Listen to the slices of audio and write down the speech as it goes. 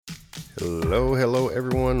Hello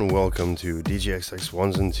everyone. Welcome to DJXX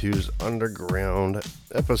 1's and 2's Underground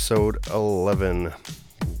episode 11.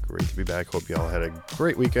 Great to be back. Hope y'all had a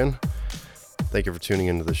great weekend. Thank you for tuning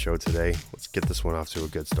into the show today. Let's get this one off to a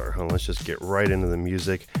good start, huh? Let's just get right into the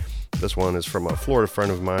music. This one is from a Florida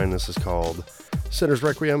friend of mine. This is called Sinner's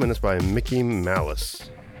Requiem, and it's by Mickey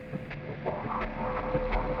Malice.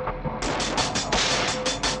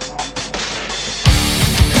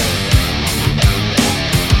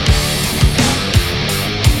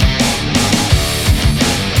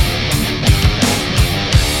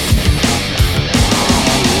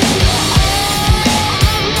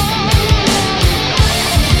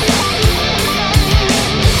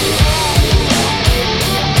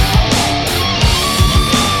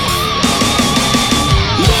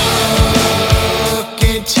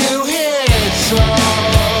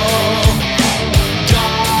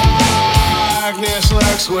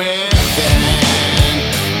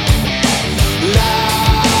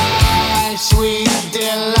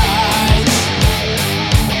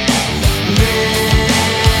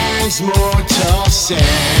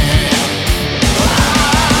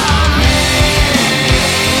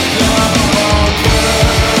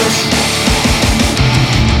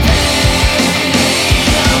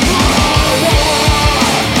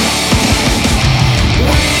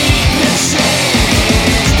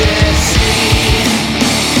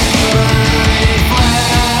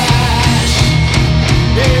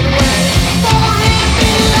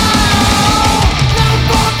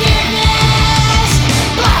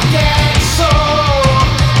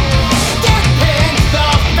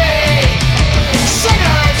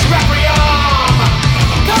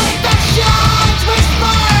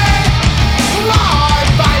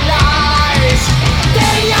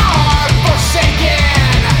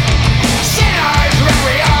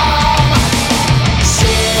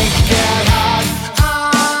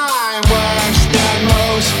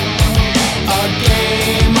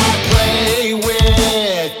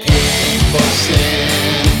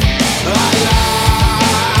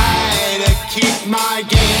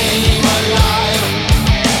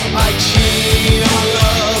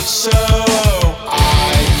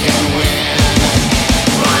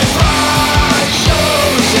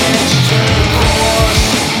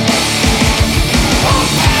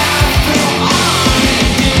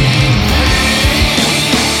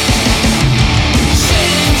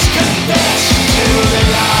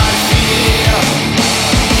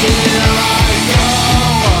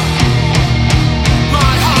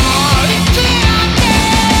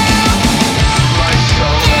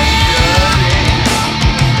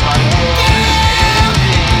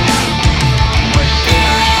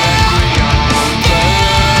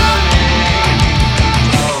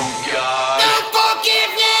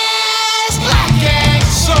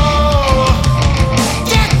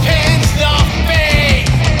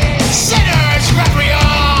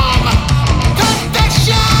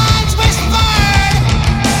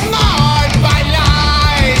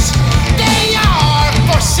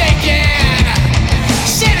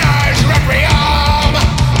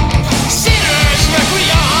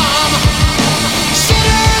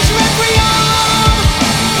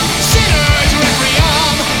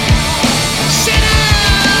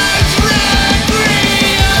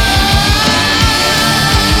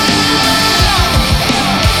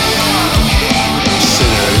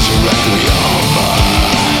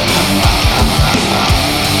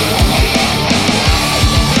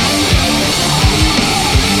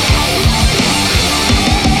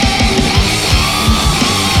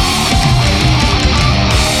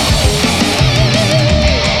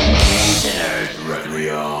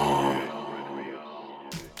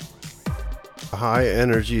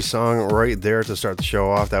 Energy song right there to start the show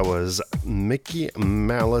off. That was Mickey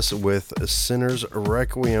Malice with Sinner's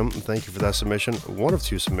Requiem. Thank you for that submission. One of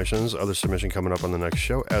two submissions. Other submission coming up on the next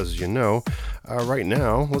show, as you know. Right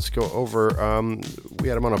now, let's go over. We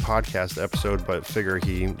had him on a podcast episode, but figure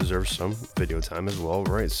he deserves some video time as well,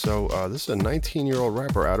 right? So this is a 19-year-old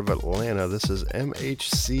rapper out of Atlanta. This is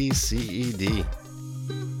MHCCED.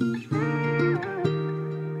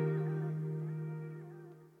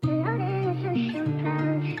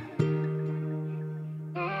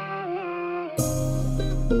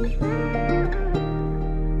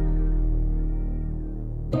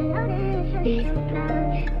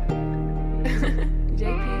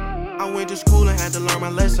 I went to school and had to learn my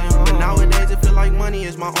lesson, but nowadays it feel like money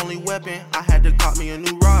is my only weapon. I had to cop me a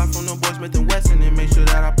new rod from the boy Smith & Wesson and make sure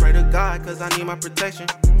that I pray to God, cause I need my protection.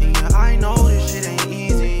 And yeah, I know this shit ain't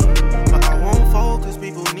easy, but I won't fold cause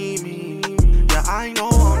people need me. Yeah, I know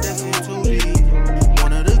I'm destined to be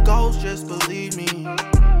one of the ghosts, just believe me.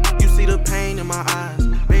 You see the pain in my eyes,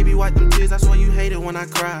 baby, wipe them tears, I swear you hate it when I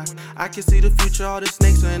cry. I can see the future, all the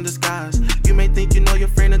snakes are in disguise. You may think you know your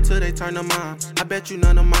friend until they turn to mine. I bet you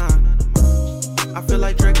none of mine. I feel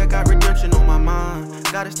like Drake, I got redemption on my mind.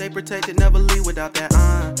 Gotta stay protected, never leave without that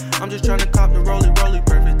iron. I'm just tryna cop the rollie,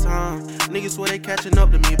 perfect time. Niggas swear they catching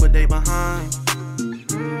up to me, but they behind.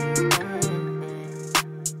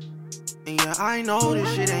 And yeah, I know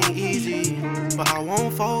this shit ain't easy, but I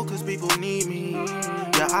won't fold cause people need me.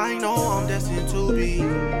 Yeah, I know I'm destined to be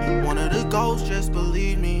one of the ghosts, just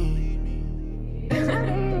believe me.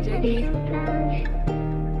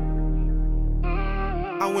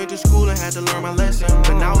 I went to school and had to learn my lesson,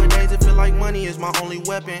 but nowadays it feel like money is my only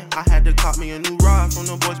weapon. I had to cop me a new rod from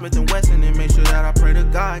the boys Smith and Wesson and make sure that I pray to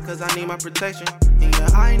God cause I need my protection. And yeah,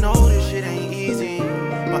 I know this shit ain't easy,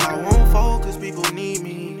 but I won't fold cause people need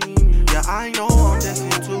me. Yeah, I know I'm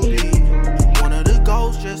destined to be one of the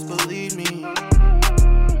ghosts, just believe me.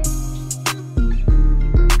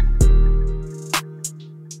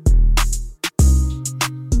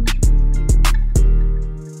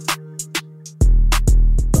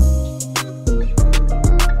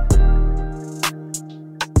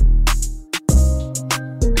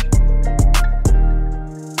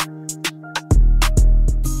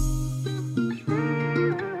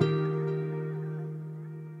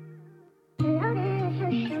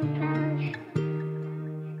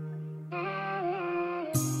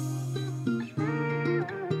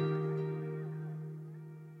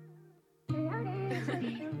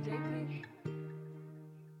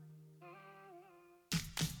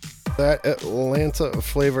 That Atlanta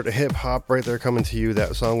flavored hip hop right there coming to you.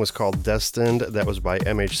 That song was called Destined. That was by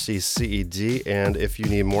MHCCED. And if you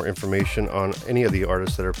need more information on any of the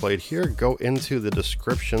artists that are played here, go into the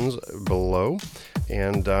descriptions below,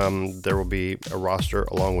 and there will be a roster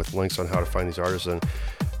along with links on how to find these artists. And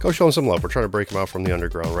go show them some love. We're trying to break them out from the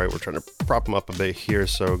underground, right? We're trying to prop them up a bit here.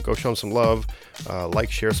 So go show them some love. Like,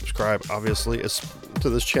 share, subscribe. Obviously, it's to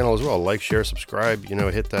this channel as well. Like, share, subscribe. You know,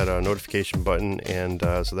 hit that notification button, and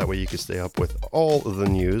so that way you can stay up with all of the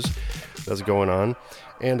news that's going on.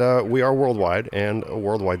 And we are worldwide, and a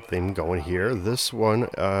worldwide theme going here. This one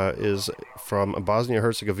is from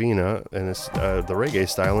Bosnia-Herzegovina, and it's the reggae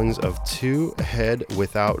stylings of Two Head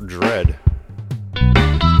Without Dread.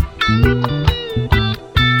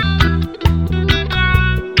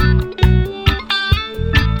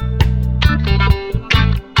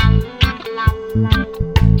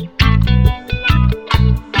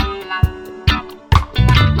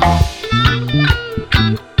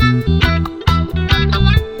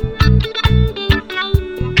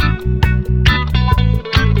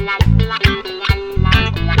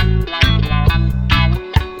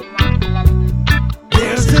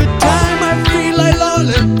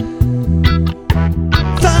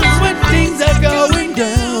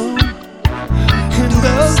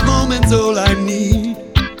 All I need,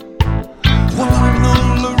 one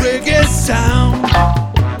old reggae sound.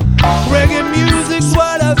 Reggae music's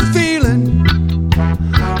what I'm feeling.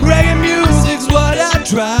 Reggae music's what I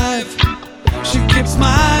drive. She keeps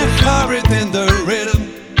my heart within the rhythm.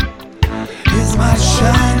 Is my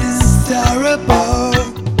shining star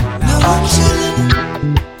above. Now I'm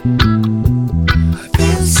chilling. I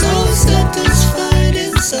feel so satisfied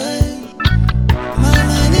inside. My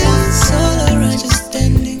mind is all alright, just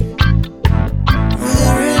standing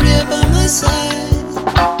by my side.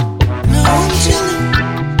 Now I'm chilling.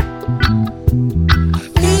 I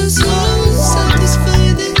feel so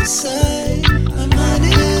satisfied inside. My mind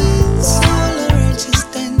is all alright, just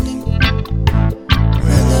standing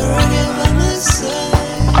with the reggae by my side.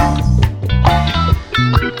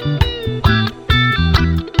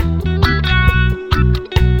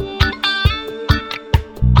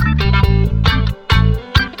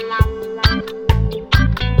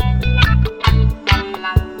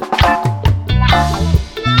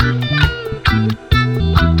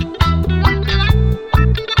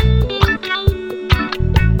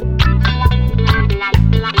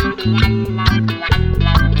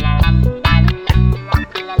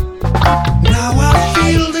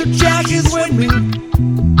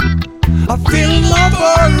 I feel no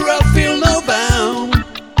border, I feel no bound.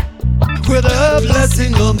 With a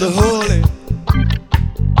blessing on the holy,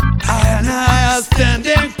 I and I are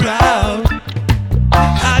standing proud.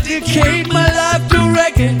 I dedicate my life to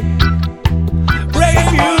reggae.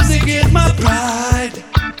 Reggae music is my pride.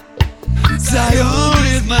 Zion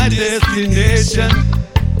is my destination.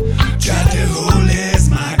 Jah the Holy is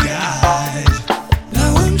my guide.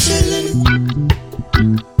 Now I'm chilling.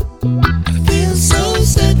 I feel so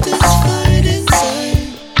satisfied inside.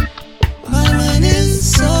 My mind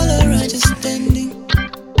is all alright, just standing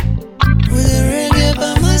with a reggae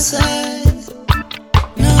by my side.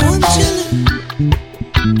 Now I'm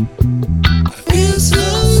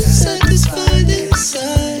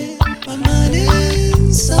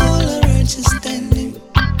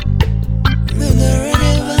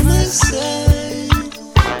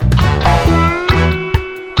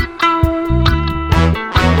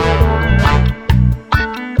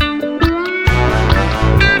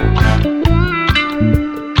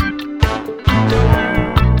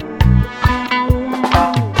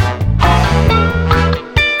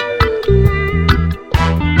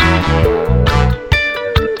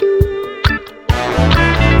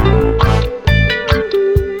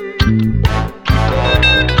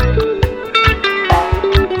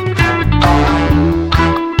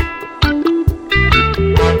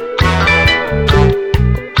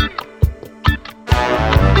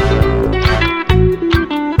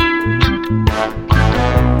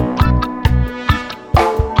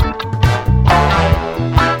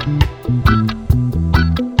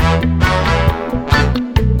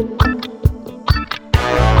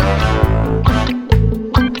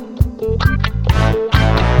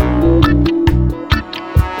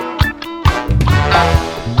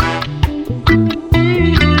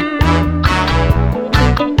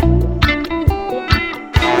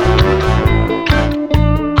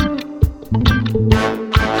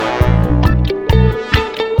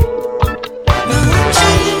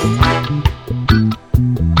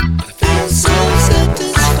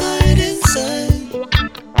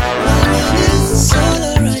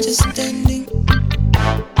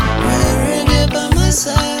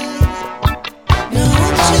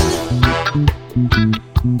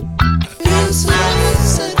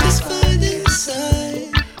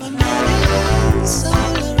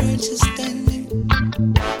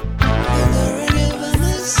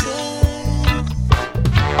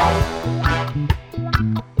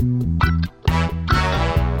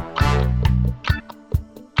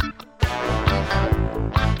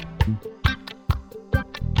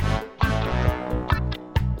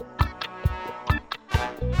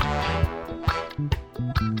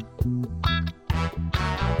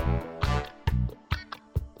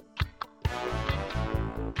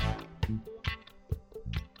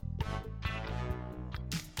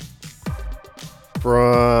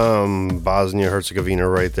From Bosnia-Herzegovina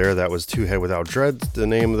right there, that was Two Head Without Dread. The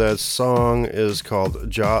name of that song is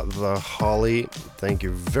called Ja the Holly. Thank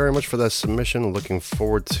you very much for that submission. Looking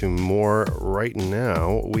forward to more. Right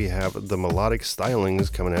now, we have the melodic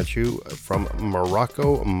stylings coming at you from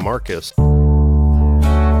Morocco Marcus.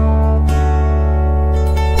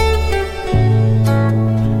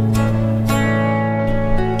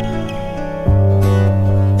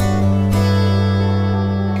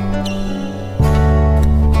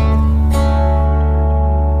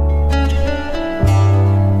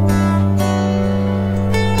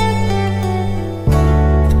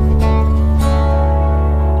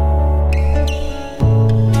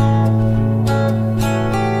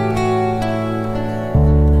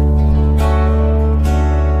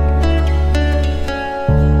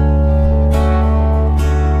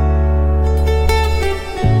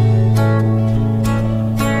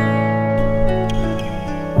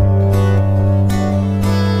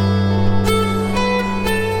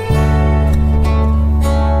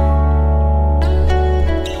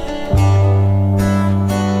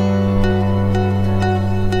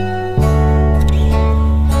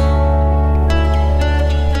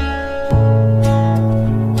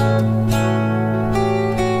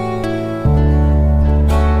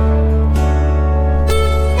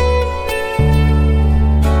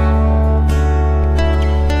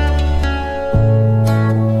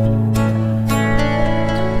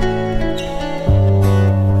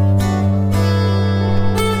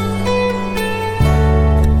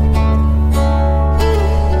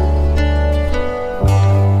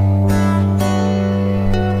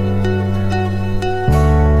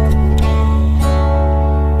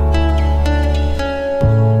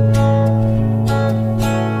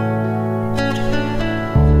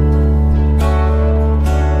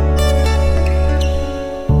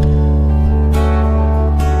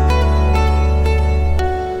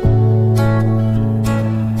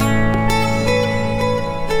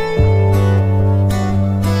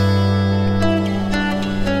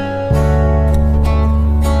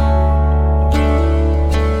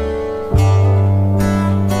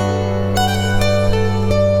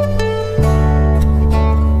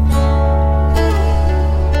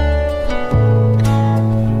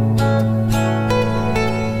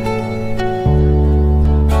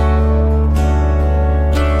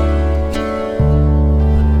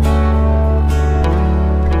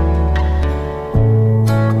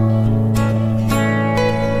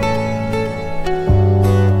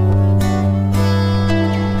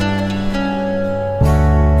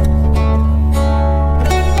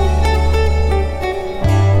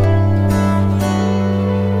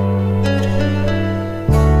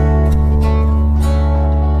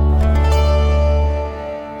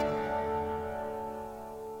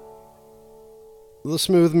 The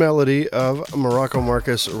smooth melody of Morocco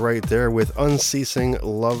Marcus right there with Unceasing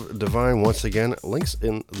Love Divine. Once again, links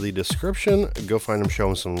in the description. Go find him, show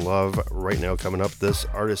him some love. Right now, coming up, this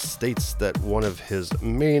artist states that one of his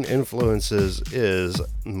main influences is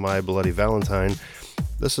My Bloody Valentine.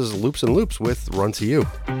 This is Loops and Loops with Run to You.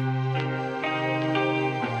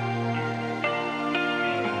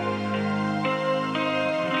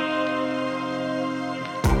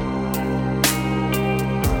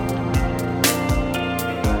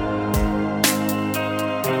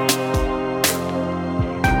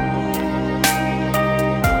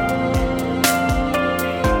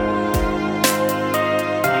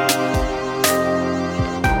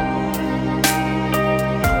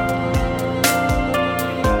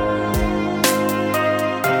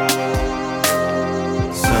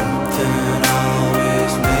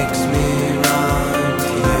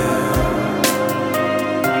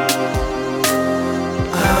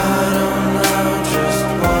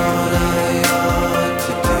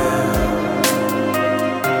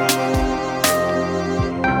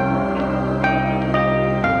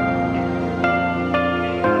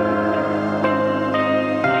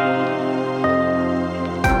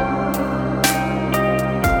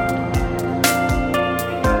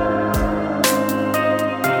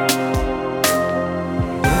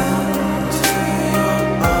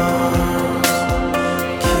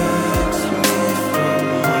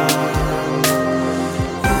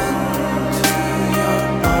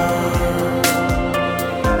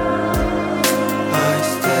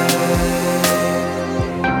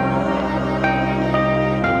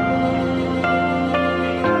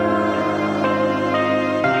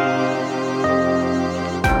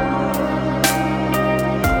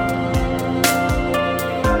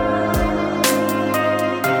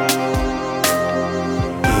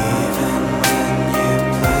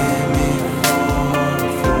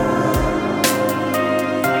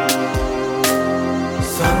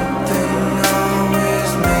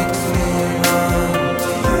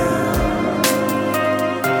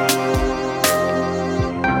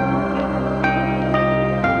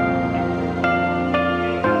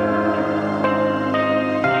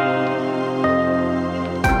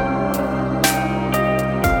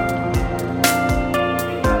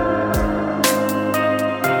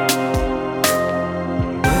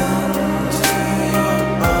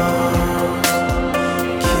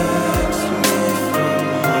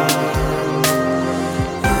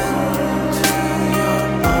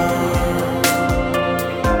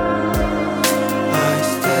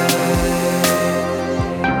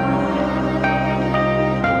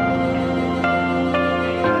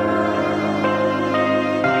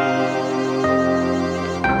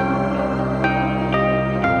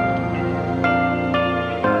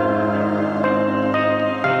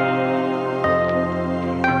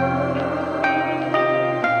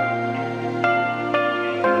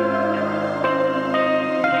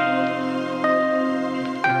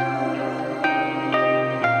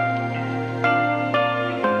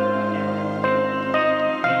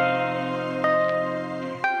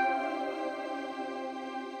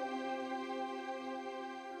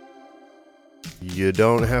 You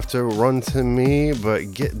don't have to run to me,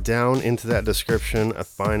 but get down into that description,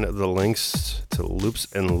 find the links to Loops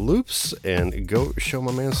and Loops, and go show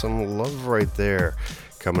my man some love right there.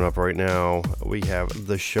 Coming up right now, we have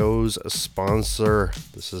the show's sponsor.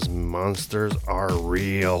 This is Monsters Are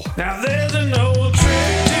Real. Now there's an old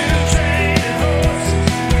trick to train a horse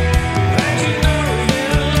that you know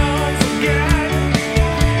been long forgotten.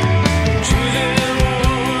 Choosing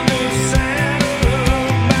one to saddle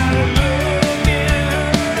by the look in her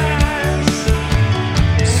eyes.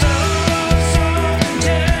 Some soft and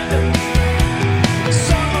tender,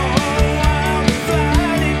 some are wild and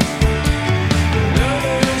flighty.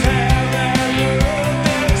 Others have that look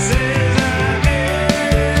that says I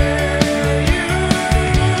dare you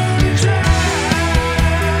to try.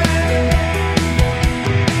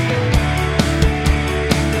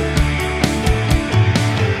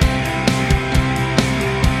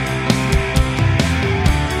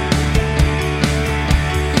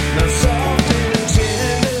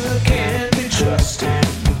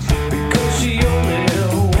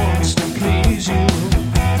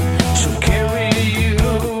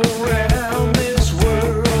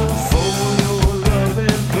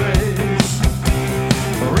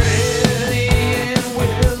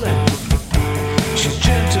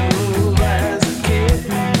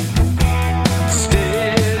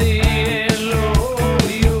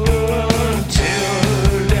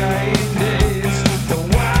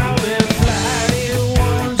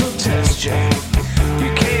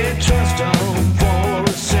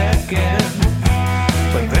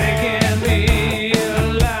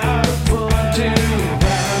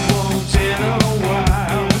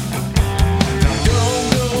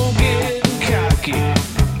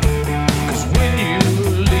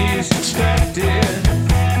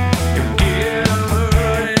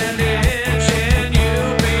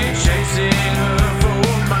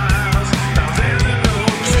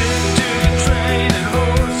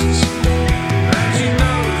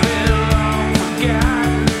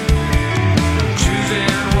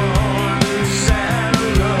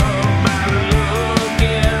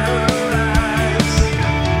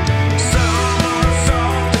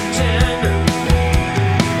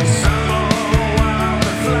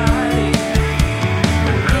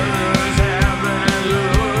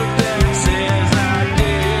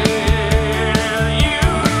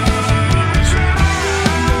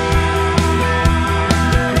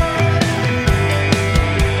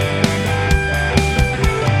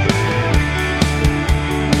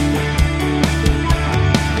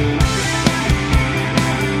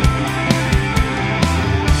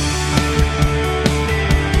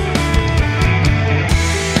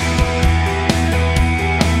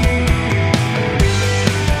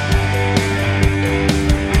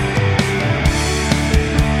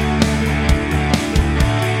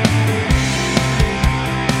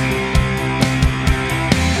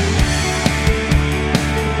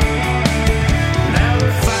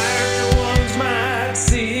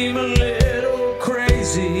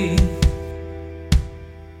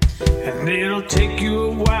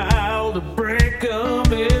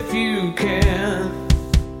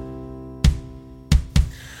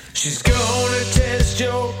 She's gonna test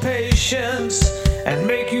your patience and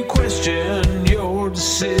make you question your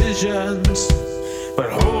decisions.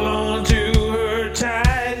 But hold on to her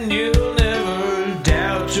tight and you'll never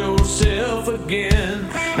doubt yourself again.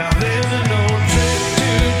 Now there's no trick to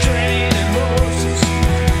training horses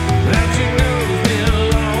that you know's been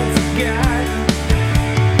long forgotten.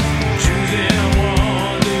 Choosing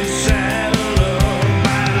one to saddle up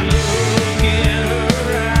by the look in her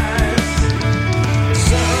eyes.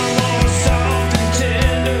 Some are soft and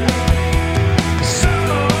tender, some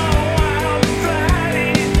are wild and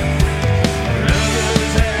flighty, and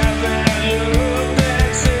others have that look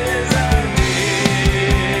that says I dare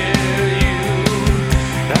you,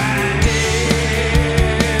 I dare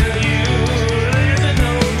you. There's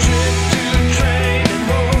no trick to training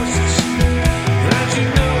horses that you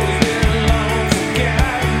know's been long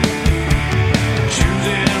forgotten.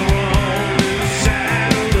 Choosing one to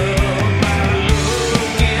saddle up by the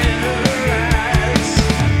look in her eyes.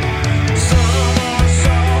 Some are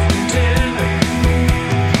soft and tender,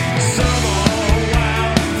 some are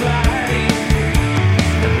wild and flighty,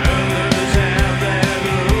 and others have that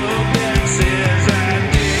look that says I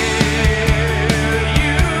dare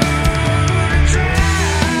you to try.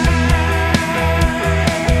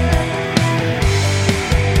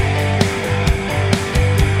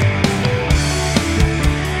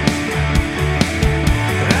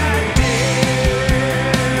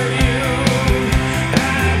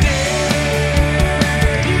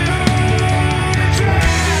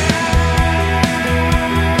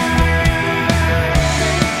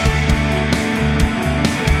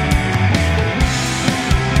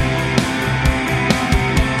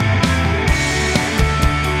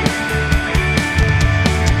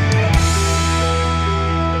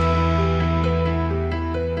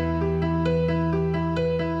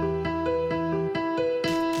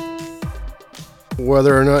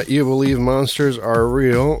 Whether or not you believe monsters are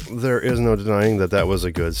real, there is no denying that that was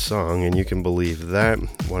a good song, and you can believe that.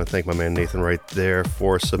 I want to thank my man Nathan right there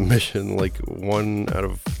for submission, like 1 out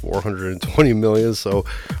of 420 million, so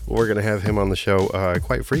we're going to have him on the show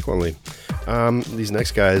quite frequently. These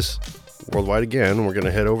next guys, worldwide again, we're going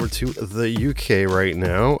to head over to the UK right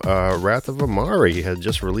now. Wrath of Amari had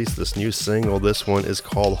just released this new single. This one is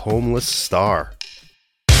called Homeless Star.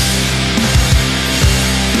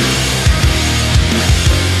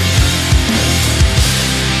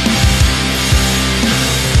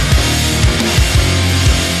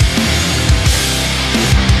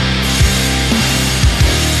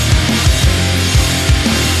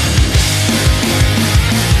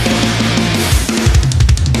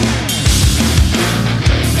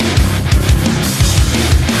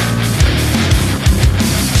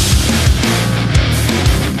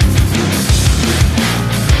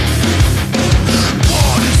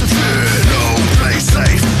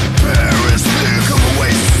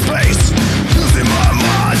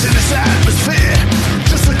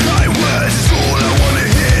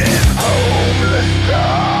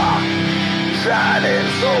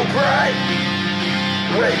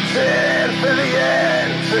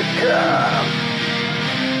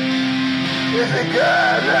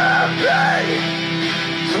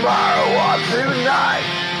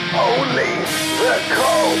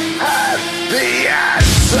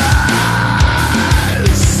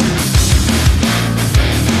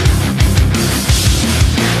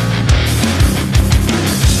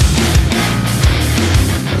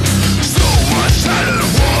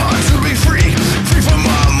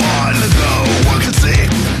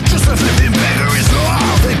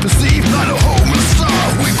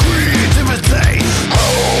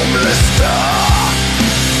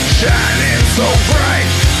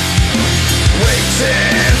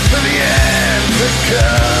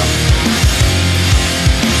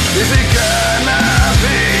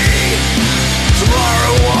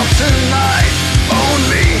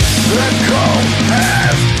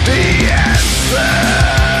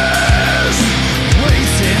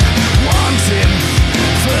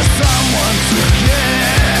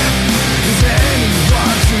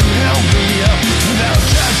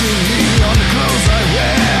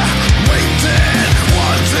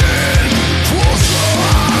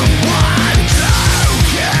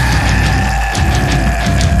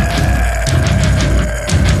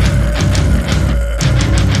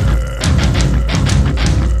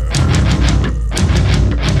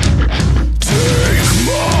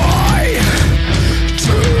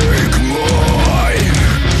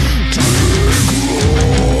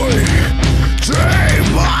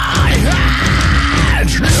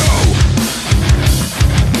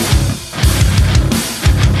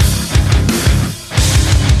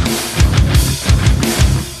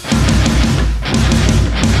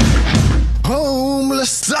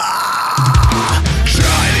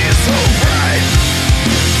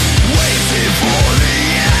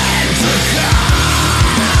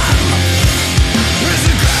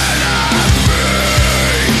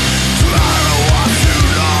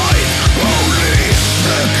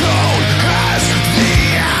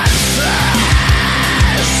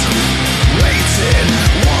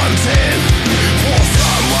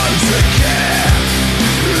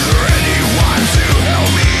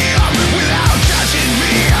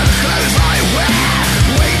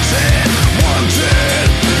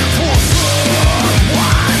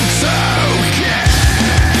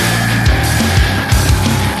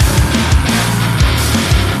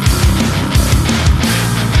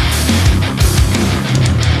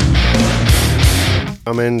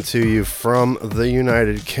 Coming to you from the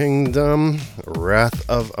United Kingdom, Wrath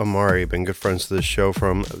of Amari. Been good friends to this show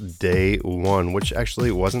from day one, which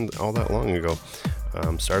actually wasn't all that long ago.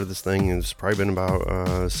 Started this thing, and it's probably been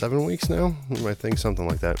about 7 weeks now, I think, something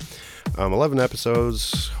like that. 11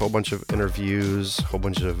 episodes, whole bunch of interviews, whole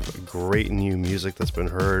bunch of great new music that's been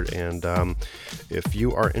heard, and if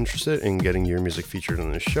you are interested in getting your music featured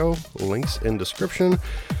on this show, links in description,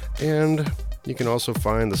 and you can also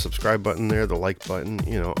find the subscribe button there, the like button,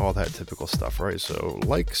 you know, all that typical stuff, right? So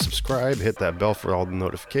like, subscribe, hit that bell for all the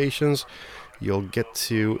notifications. You'll get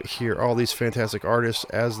to hear all these fantastic artists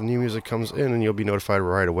as the new music comes in, and you'll be notified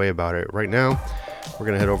right away about it. Right now, we're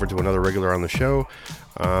going to head over to another regular on the show.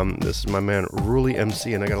 This is my man, Ruli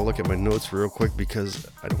MC, and I got to look at my notes real quick because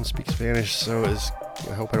I don't speak Spanish, so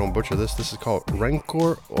I hope I don't butcher this. This is called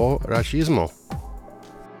Rencor o Racismo.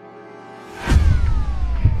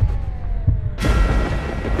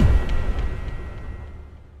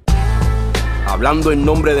 Hablando en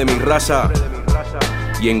nombre de mi raza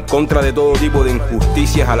y en contra de todo tipo de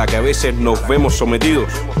injusticias a las que a veces nos vemos sometidos,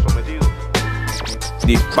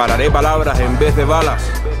 dispararé palabras en vez de balas,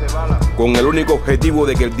 con el único objetivo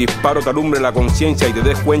de que el disparo te alumbre la conciencia y te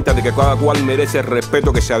des cuenta de que cada cual merece el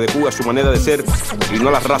respeto que se adecúa a su manera de ser y no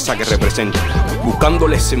a la raza que representa.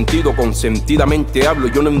 Buscándole sentido consentidamente hablo,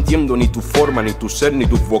 yo no entiendo ni tu forma, ni tu ser, ni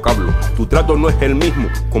tus vocablos. Tu trato no es el mismo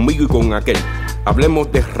conmigo y con aquel.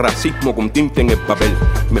 Hablemos de racismo con tinte en el papel.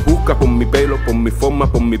 Me juzgas por mi pelo, por mi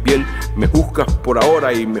forma, por mi piel. Me juzgas por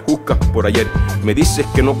ahora y me juzgas por ayer. Me dices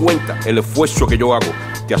que no cuenta el esfuerzo que yo hago.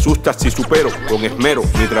 Te asustas si supero con esmero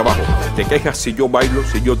mi trabajo. Te quejas si yo bailo,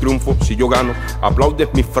 si yo triunfo, si yo gano. Aplaudes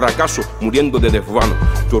mis fracasos muriendo de desvano.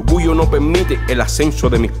 Tu orgullo no permite el ascenso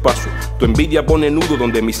de mis pasos. Tu envidia pone nudo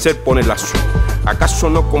donde mi ser pone lazo. ¿Acaso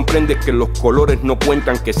no comprendes que los colores no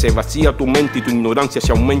cuentan? Que se vacía tu mente y tu ignorancia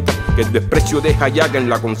se aumenta. Que el desprecio deja llaga en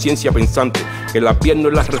la conciencia pensante. Que la piel no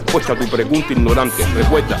es la respuesta a tu pregunta ignorante.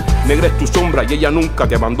 Recuerda, negra es tu sombra y ella nunca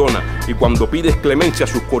te abandona. Y cuando pides clemencia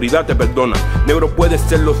su oscuridad te perdona. Negro puede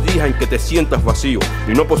ser los días en que te sientas vacío.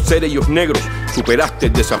 Y no por ser ellos negros superaste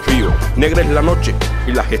el desafío. Negra es la noche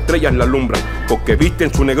y las estrellas la alumbran. Porque viste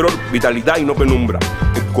en su negror vitalidad y no penumbra.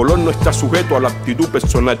 El color no está sujeto a la actitud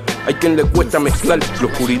personal. Hay quien le cuesta mezclar la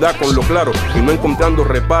oscuridad con lo claro y no encontrando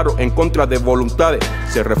reparo en contra de voluntades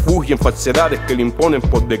se refugia en falsedades que le imponen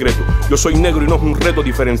por decreto. Yo soy negro y no es un reto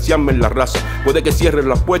diferenciarme en la raza. Puede que cierren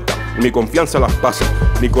las puertas y mi confianza las pasa.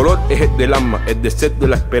 Mi color es el del alma, el de sed de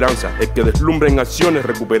la esperanza, el que deslumbra en acciones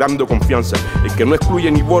recuperando confianza, el que no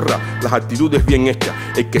excluye ni borra las actitudes bien hechas,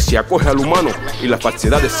 el que se acoge al humano y la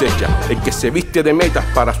falsedad desecha, el que se viste de metas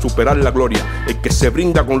para superar la gloria, el que se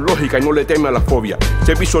brinda con lógica y no le teme a la fobia.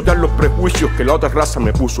 Sé pisotear los prejuicios que la otra raza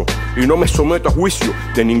me puso y no me someto a juicio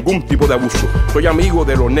de ningún tipo de abuso. Soy amigo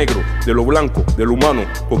de lo negro, de lo blanco, de lo humano,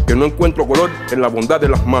 porque no encuentro color en la bondad de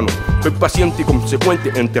las manos. Soy paciente y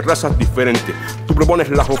consecuente entre razas diferentes. Tú propones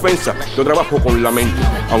las ofensas, yo trabajo con la mente.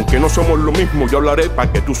 Aunque no somos lo mismo, yo hablaré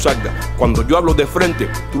para que tú salgas. Cuando yo hablo de frente,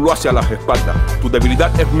 tú lo haces a las espaldas. Tu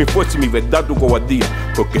debilidad es mi fuerza y mi verdad tu cobardía,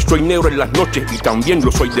 porque soy negro en las noches y también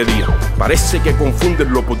lo soy de día. Parece que confundes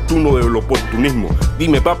lo oportuno del oportunismo.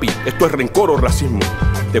 Dime papi, ¿esto es rencor o racismo?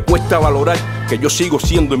 Te cuesta valorar que yo sigo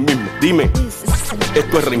siendo el mismo. Dime,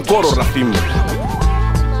 ¿esto es rencor o racismo?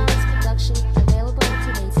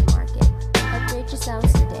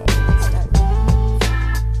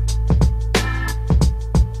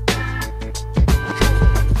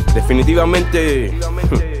 Definitivamente,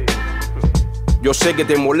 yo sé que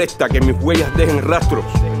te molesta que mis huellas dejen rastros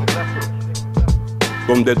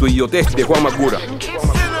donde tu idiotez dejó amargura.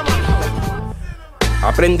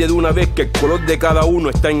 Aprende de una vez que el color de cada uno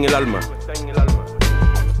está en el alma.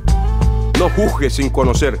 No juzgues sin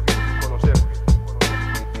conocer.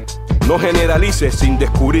 No generalices sin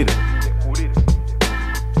descubrir.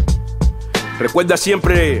 Recuerda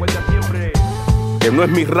siempre que no es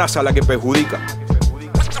mi raza la que perjudica.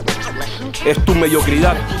 Es tu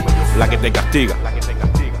mediocridad la que te castiga.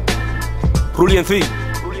 Ruli en sí.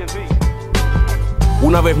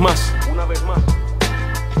 Una vez más.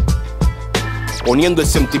 Poniendo el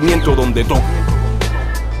sentimiento donde toca.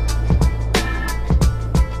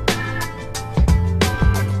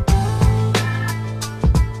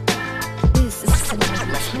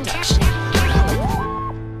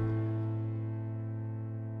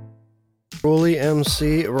 Ruli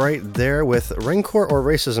MC right there with Rencor or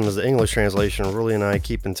Racism is the English translation. Ruli and I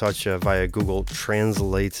keep in touch via Google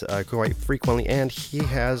Translate quite frequently, and he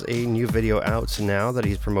has a new video out now that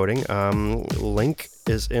he's promoting. Link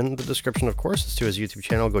is in the description, of course. It's to his YouTube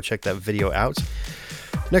channel. Go check that video out.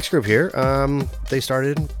 Next group here, they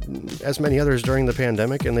started as many others during the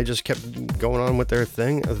pandemic, and they just kept going on with their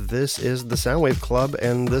thing. This is the Soundwave Club,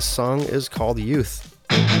 and this song is called Youth.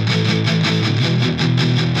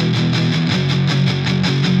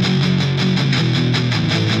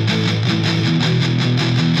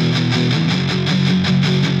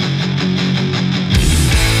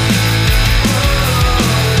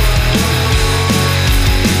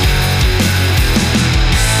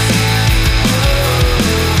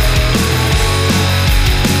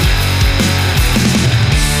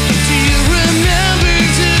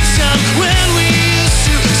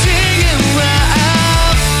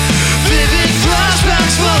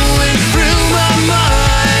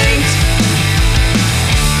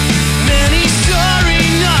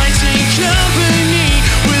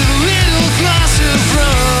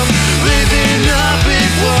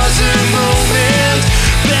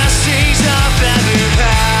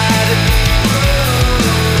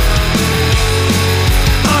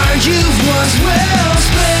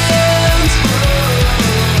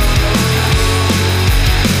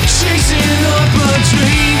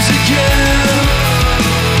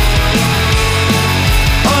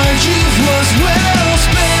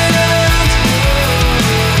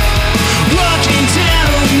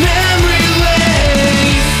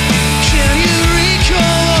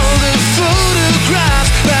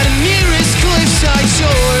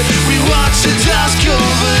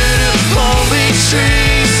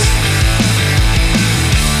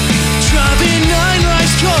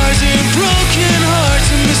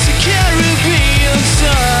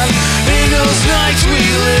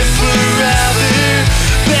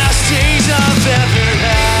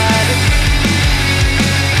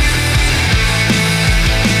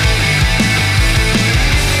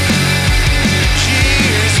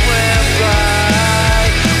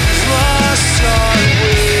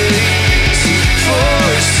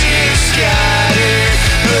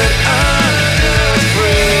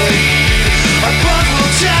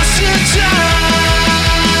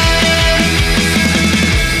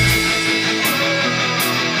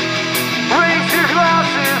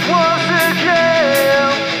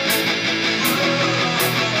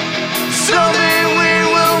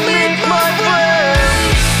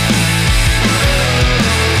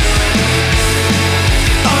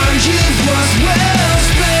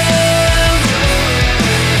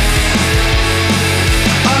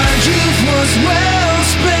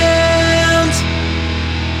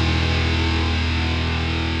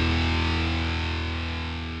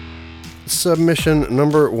 Submission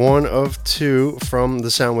number 1 of 2 from the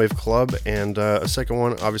Soundwave Club, and a second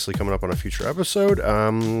one obviously coming up on a future episode.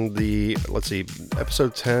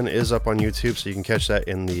 Episode 10 is up on YouTube, so you can catch that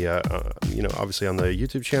in the obviously on the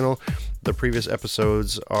YouTube channel. The previous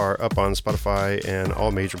episodes are up on Spotify and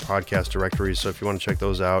all major podcast directories, so if you want to check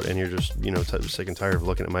those out and you're just sick and tired of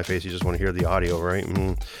looking at my face, you just want to hear the audio, right?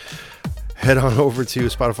 Head on over to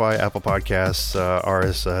Spotify, Apple Podcasts,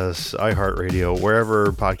 RSS, iHeartRadio,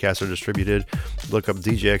 wherever podcasts are distributed. Look up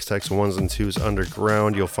DJ X-Tex 1's and 2's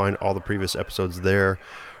Underground. You'll find all the previous episodes there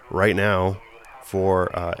right now for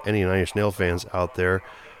any Nine Inch Nails fans out there.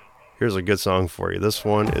 Here's a good song for you. This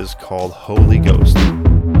one is called Holy Ghost.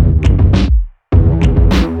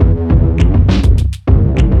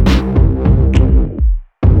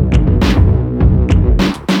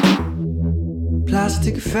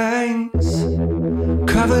 Plastic fangs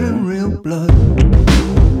covered in real blood,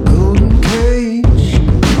 golden cage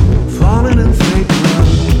falling in fake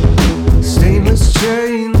blood, stainless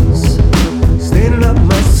chains staining up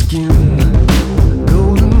my skin,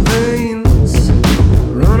 golden veins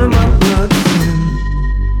running my blood thin.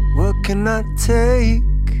 What can I take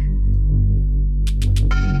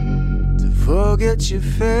to forget your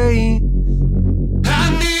face? I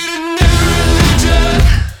need a new religion,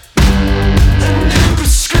 a new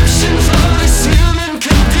prescription for this human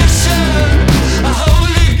condition, a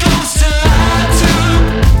Holy Ghost to lie to,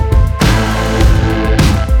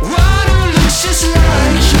 one who looks just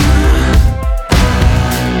like you.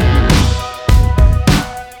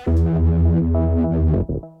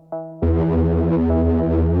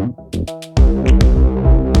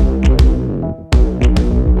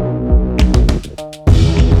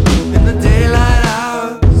 In the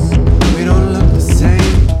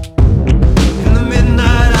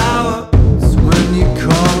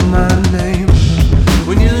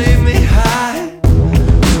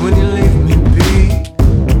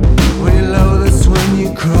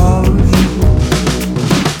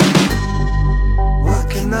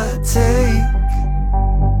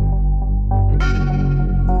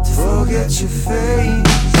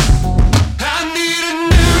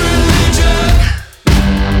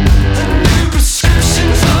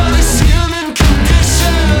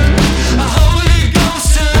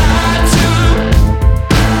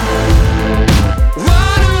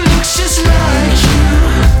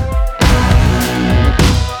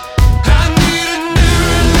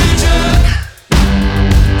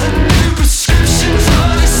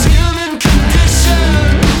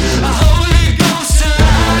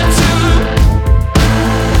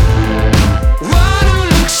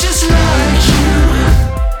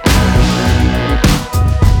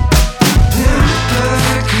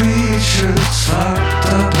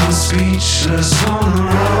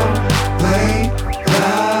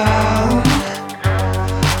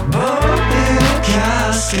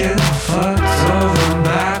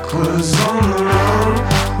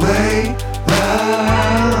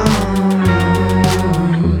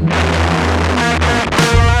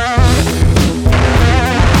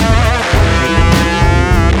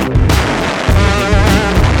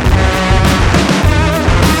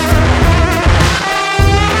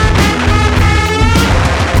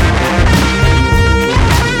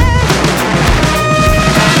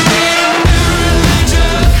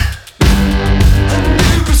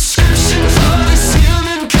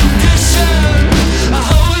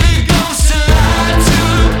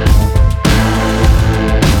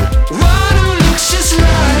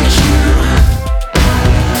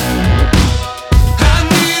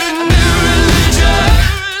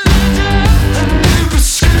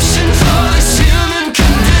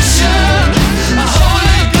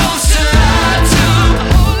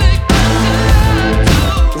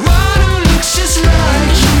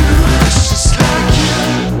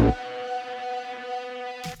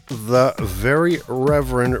Very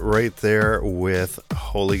Reverend right there with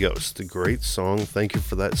Holy Ghost. A great song. Thank you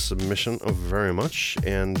for that submission very much.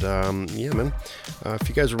 And yeah, man, if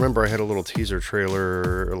you guys remember, I had a little teaser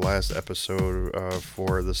trailer last episode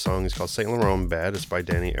for the song. It's called St. Laurent Bad. It's by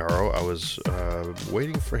Danny Arrow. I was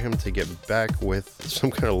waiting for him to get back with some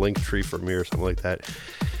kind of link tree for me or something like that.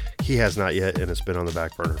 He has not yet, and it's been on the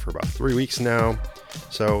back burner for about 3 weeks now.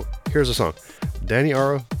 So here's a song. Danny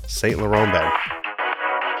Arrow, St. Laurent Bad.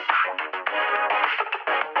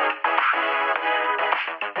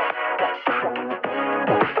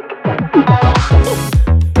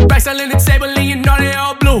 Racks all in the table and you know they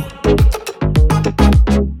all blue.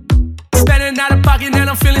 Spending out of pocket and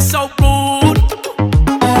I'm feeling so rude.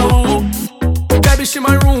 Ooh. Baby, she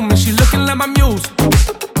my room and she looking like my muse.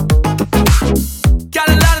 Got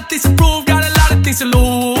a lot of things to prove, got a lot of things to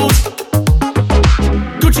lose.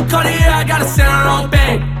 Gucci Cartier, I got a Saint Laurent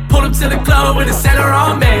bag. Pull up to the club with a Saint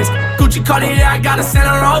Laurent mask. Gucci Cartier, I got a Saint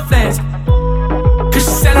Laurent flask. Cause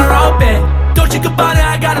she Saint Laurent bag. Don't you about it,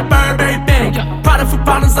 I got a Burberry bag. Product for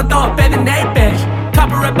problems, I throw a baby name bag.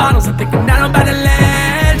 Copper red bottles, I'm thinking now about the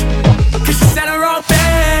land. Cause she Saint Laurent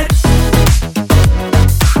bag.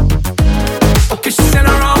 Oh, cause she Saint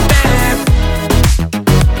Laurent bag.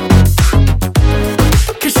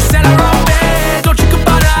 Cause she Saint Laurent bag. Don't you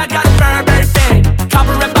about it, I got a Burberry bag.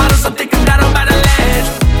 Copper red bottles, I'm thinking now about the land.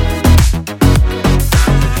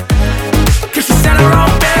 Cause she Saint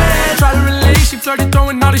Laurent bag. Try to relate, she flirted,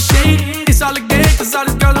 throwing all the shade. It's all a game, cause all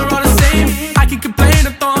these girls are all the same. I can complain,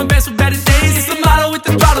 I'm throwing best with better days. It's the model with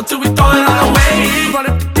the throttle till we throw it all away. Run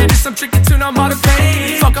up the digits, I'm tricky tune, I'm all the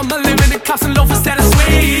pain. Fuck, I'm a living the cops and loafers that are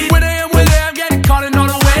sweet. When I am with her, I'm getting caught in all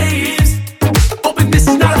the waves. Hoping this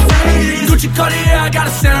is not a phase. Gucci Cartier, I got a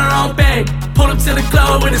Saint Laurent bag. Pull up to the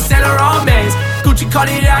club with a Saint Laurent mask. Gucci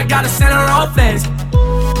Cartier, I got a Saint Laurent flask.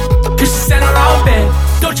 Cause she Saint Laurent bag.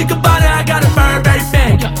 Don't you about it, I got a Burberry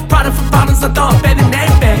bag. Product for problems, I throw a baby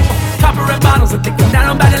name bag. Copper red bottles, I'm thinking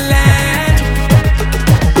now about the land.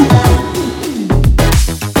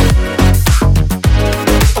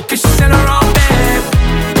 Oh, cause she Saint Laurent bag.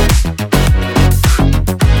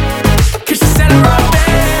 Cause she Saint Laurent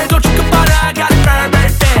bag. Don't you about it, I got a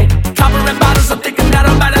Burberry bag. Copper red bottles, I'm thinking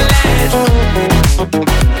now about the land.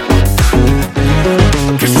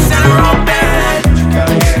 Cause she Saint Laurent bag.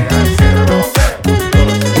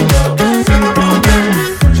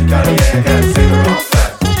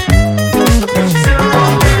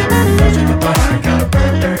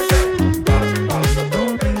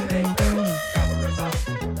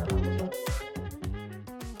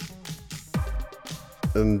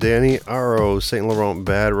 Danny Arrow, St. Laurent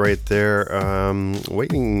Bad right there.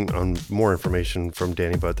 Waiting on more information from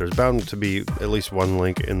Danny, but there's bound to be at least one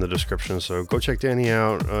link in the description, so go check Danny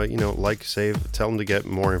out. Like, save, tell him to get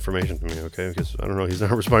more information from me, okay? Because I don't know, he's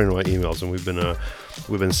not responding to my emails, and we've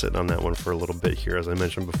been sitting on that one for a little bit here, as I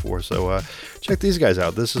mentioned before. So check these guys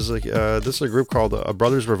out. This is a group called A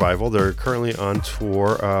Brothers Revival. They're currently on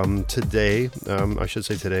tour today. I should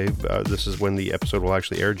say today. This is when the episode will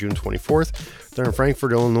actually air, June 24th. They're in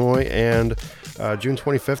Frankfort, Illinois, and June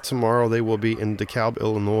 25th, tomorrow, they will be in DeKalb,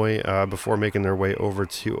 Illinois, before making their way over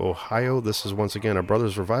to Ohio. This is once again A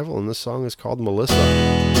Brothers Revival, and this song is called Melissa.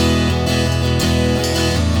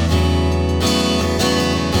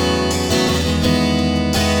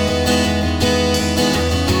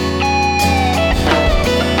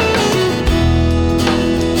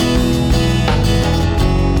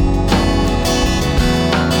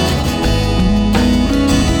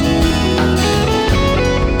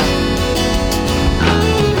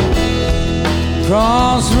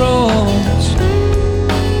 Crossroads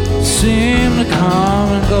seem to come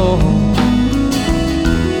and go.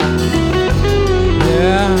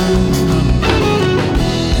 Yeah,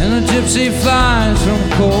 and the gypsy flies from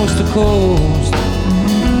coast to coast,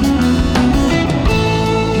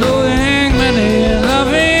 knowing many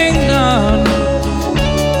loving none,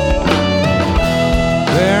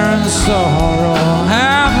 bearing sorrow,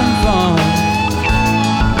 having fun.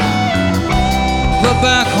 But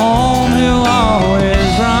back home he'll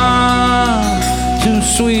always run to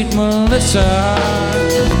sweet Melissa.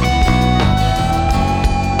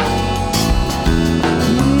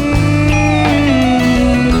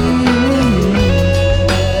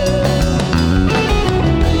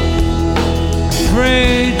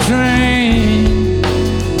 Freight train,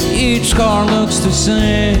 each car looks the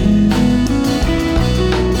same.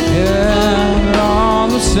 Yeah, they're all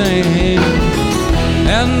the same,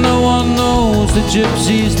 and no one knows the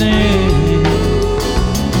gypsy's name.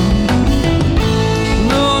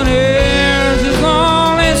 No one hears his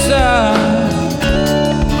lonely sigh.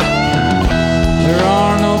 There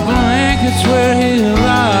are no blankets where he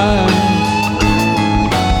lies.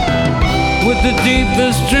 with the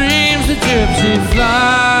deepest dreams, the gypsy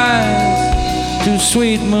flies to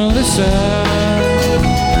sweet Melissa.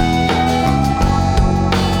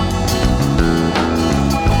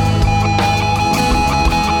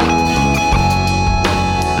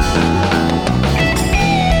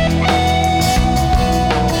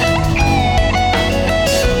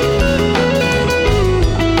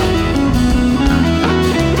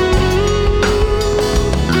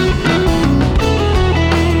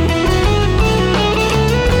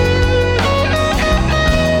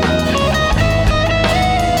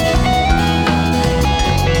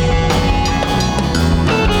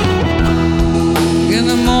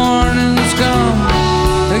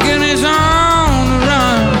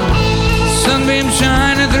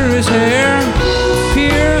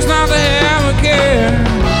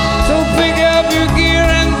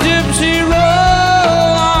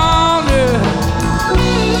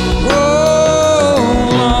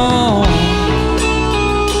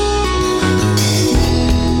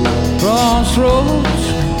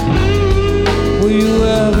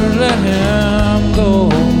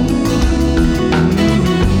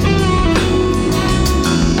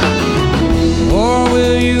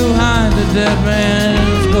 Dead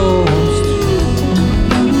man's ghost.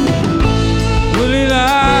 Will he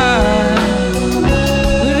lie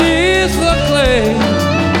beneath the clay,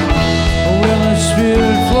 or will his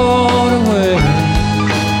spirit float away?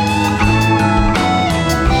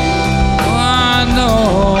 Oh, I know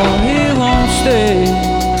he won't stay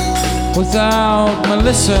without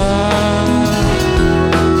Melissa.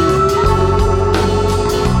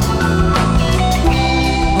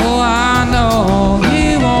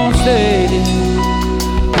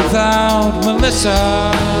 Without Melissa.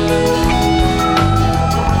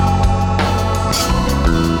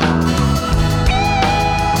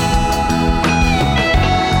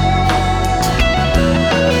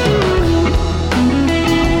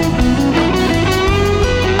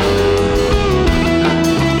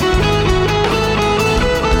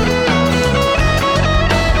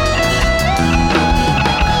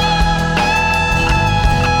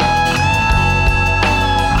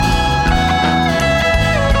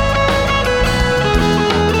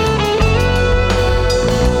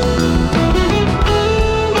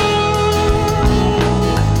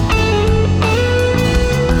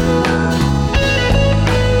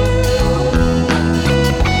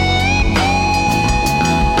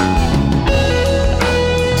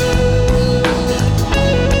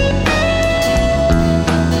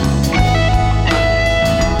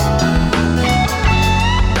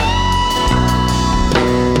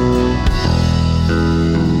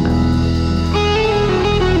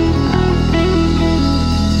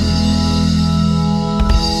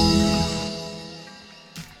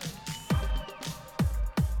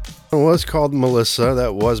 Was called Melissa.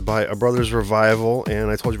 That was by A Brothers Revival,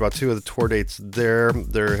 and I told you about two of the tour dates there.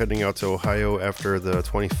 They're heading out to Ohio after the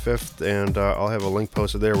 25th, and I'll have a link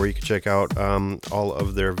posted there where you can check out all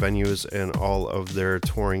of their venues and all of their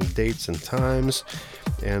touring dates and times,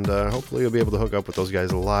 and hopefully you'll be able to hook up with those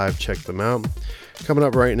guys live. Check them out. Coming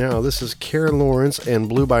up right now, this is Karen Lawrence and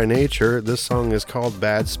Blue by Nature. This song is called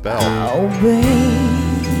Bad Spell. Oh, babe,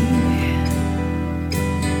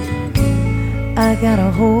 I got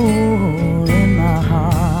a hole in my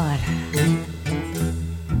heart.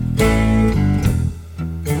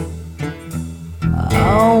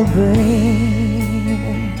 Oh, baby,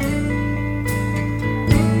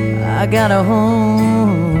 I got a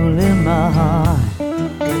hole in my heart.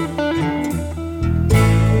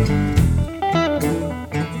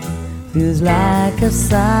 Feels like a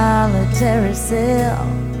solitary cell,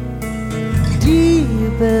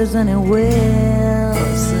 deep as any well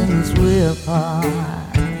since we're apart.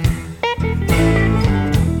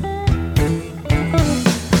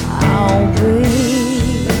 Oh,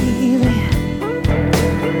 baby,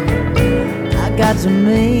 I got to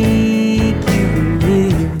make you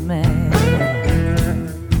believe me.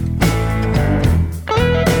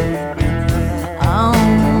 Oh,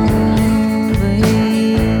 baby,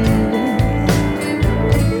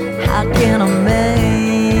 how can I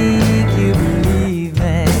make you believe me?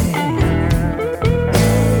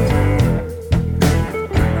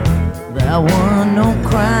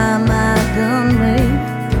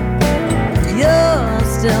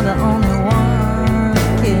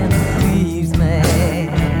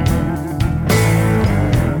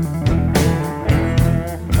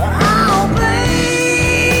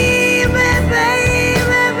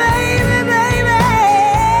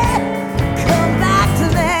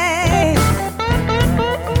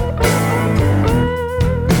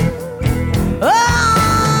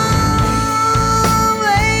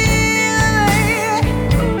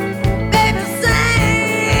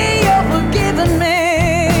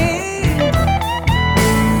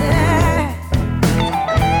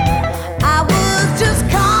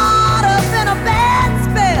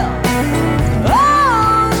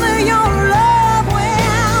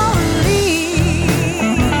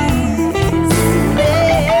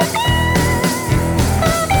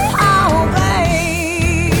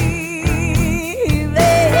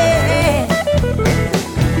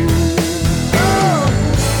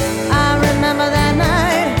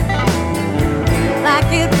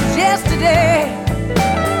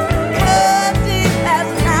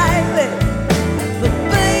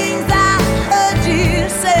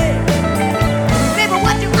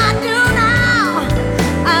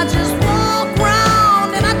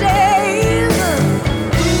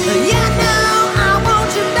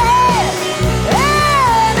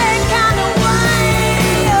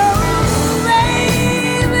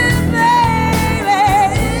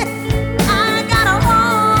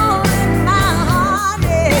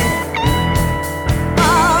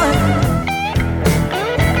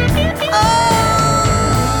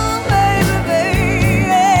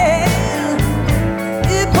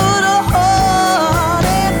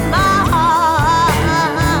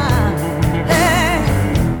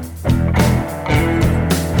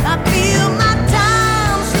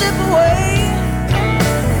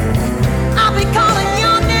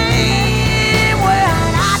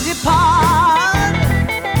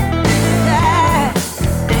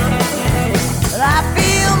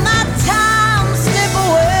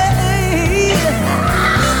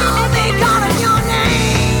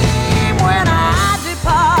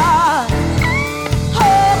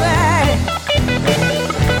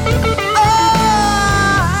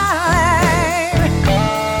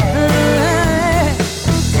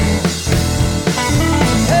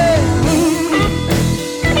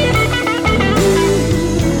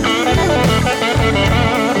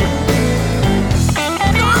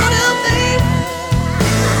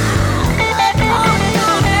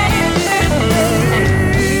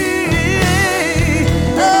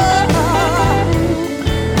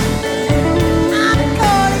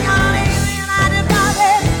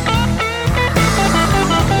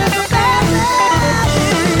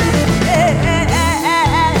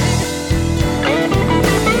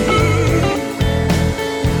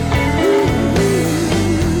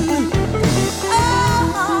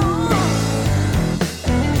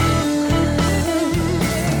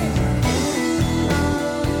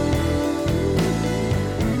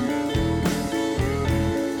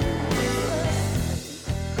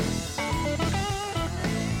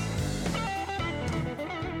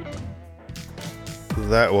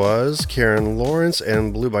 That was Karen Lawrence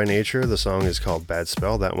and Blue by Nature. The song is called Bad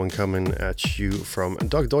Spell. That one coming at you from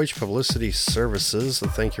Doug Deutsch Publicity Services. So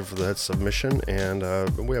thank you for that submission. And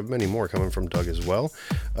we have many more coming from Doug as well.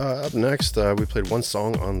 Up next, we played one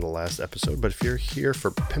song on the last episode. But if you're here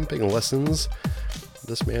for pimping lessons,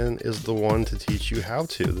 this man is the one to teach you how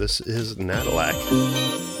to. This is Nadalak.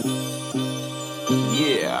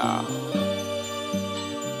 Yeah.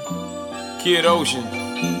 Kid Ocean.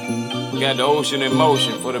 Got the ocean in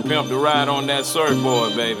motion for the pimp to ride on that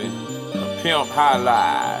surfboard, baby. A pimp high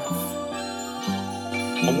life.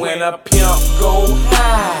 When a pimp go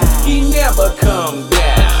high, he never come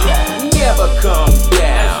down. Never come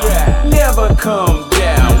down. Never come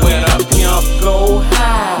down. When a pimp go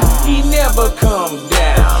high, he never come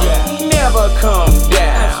down. Never come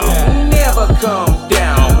down. Never come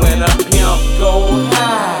down. When a pimp go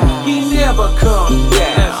high, he never come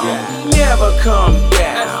down. Never come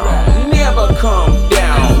down. Never come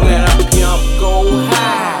down. When a pimp go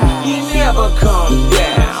high, he never come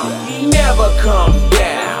down. He never come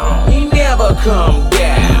down. He never come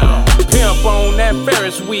down. Pimp on that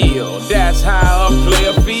Ferris wheel, that's how a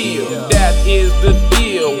player feel. That is the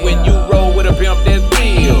deal when you roll with a pimp that's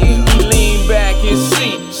real. He lean back his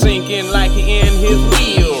seat, sinking like he in his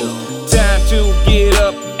wheel. Time to get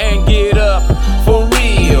up and get up for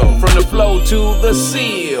real. From the flow to the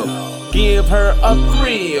seal, give her a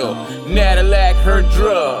thrill. Nadalak her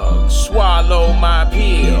drug, swallow my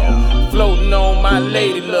pill. Floating on my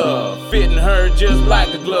lady love, fitting her just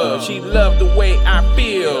like a glove. She loved the way I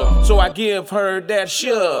feel, so I give her that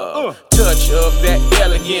shove. Touch of that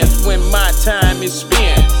elegance when my time is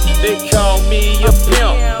spent. They call me a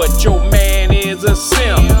pimp, but your man is a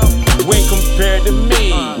simp. When compared to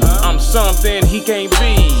me, I'm something he can't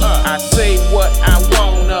be. I say what I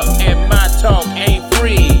wanna and my talk ain't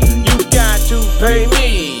free. You got to pay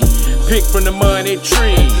me, pick from the money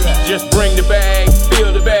tree. Just bring the bag,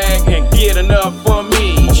 fill the bag, and get enough for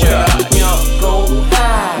me. When a pimp go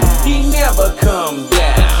high, he never come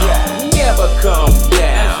down. Never come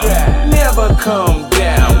down. Never come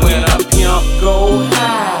down. When a pimp go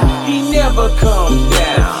high, he never come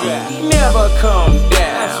down. Never come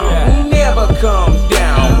down. Never come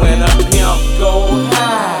down. When a pimp go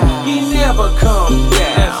high, he never come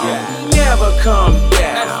down. Never come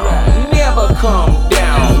down. Never come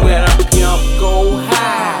down. When a pimp go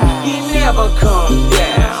high, he never come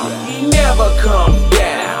down. He never come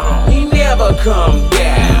down. He never come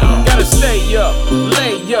down. Gotta stay up,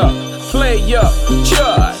 lay up, play up,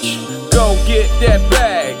 judge. Go get that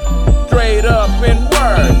bag, straight up and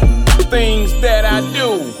work. Things that I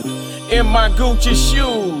do in my Gucci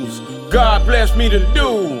shoes, God bless me to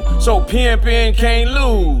do, so pimpin' can't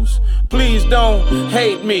lose. Please don't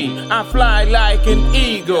hate me, I fly like an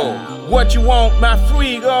eagle. What you want, my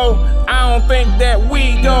frigo? I don't think that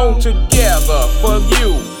we go together for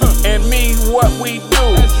you and me, what we do.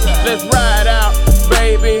 Let's ride out,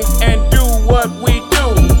 baby, and do what we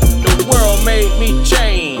do. The world made me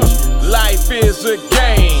change, life is a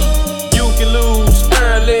game. You can lose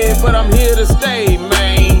early, but I'm here to stay,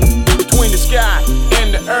 man. Between the sky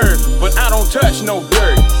and the earth, but I don't touch no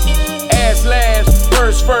dirt. Ass last,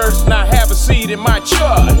 first, now have a seat in my church.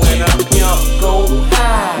 When a pimp go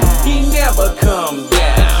high, he never come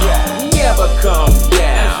down. Never come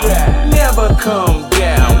down. Never come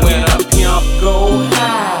down. When a pimp go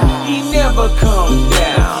high, he never come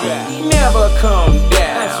down. Never come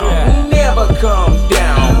down. Never come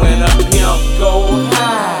down. When a pimp go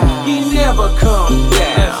high, he never come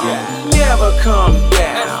down. Never come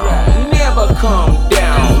down. Never come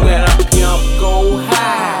down. When a pimp go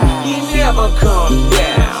high, he never come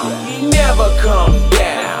down. He never come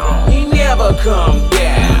down. He never come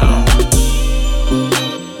down.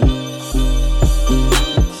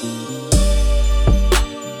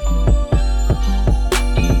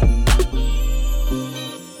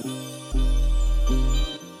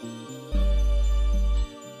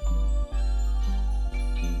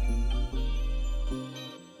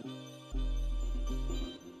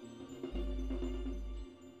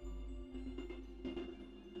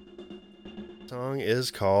 Song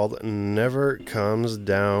is called Never Comes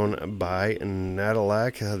Down by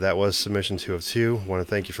Nadalak. That was submission 2 of 2. Want to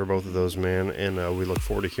thank you for both of those, man, and we look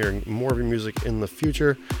forward to hearing more of your music in the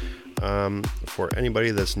future. For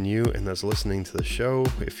anybody that's new and that's listening to the show,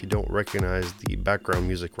 if you don't recognize the background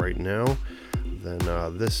music right now, then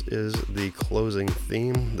this is the closing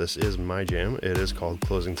theme. This is my jam. It is called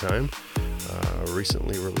Closing Time.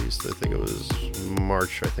 recently released. I think it was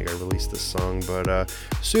March. I think I released this song, but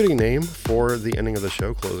suiting name for the ending of the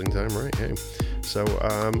show, closing time, right? Hey, so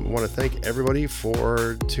want to thank everybody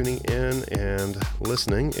for tuning in and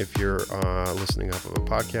listening. If you're listening off of a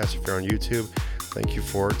podcast, if you're on YouTube, thank you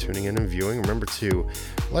for tuning in and viewing. Remember to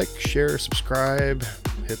like, share, subscribe,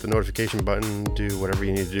 hit the notification button, do whatever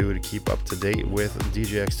you need to do to keep up to date with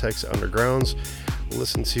DJ X Tech's Undergrounds.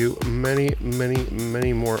 Listen to many, many,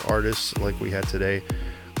 many more artists like we had today,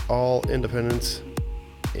 all independent,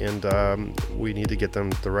 and we need to get them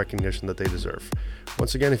the recognition that they deserve.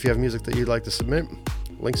 Once again, if you have music that you'd like to submit,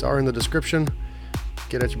 links are in the description.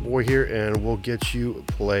 Get at your boy here and we'll get you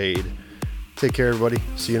played. Take care, everybody.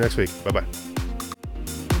 See you next week. Bye-bye.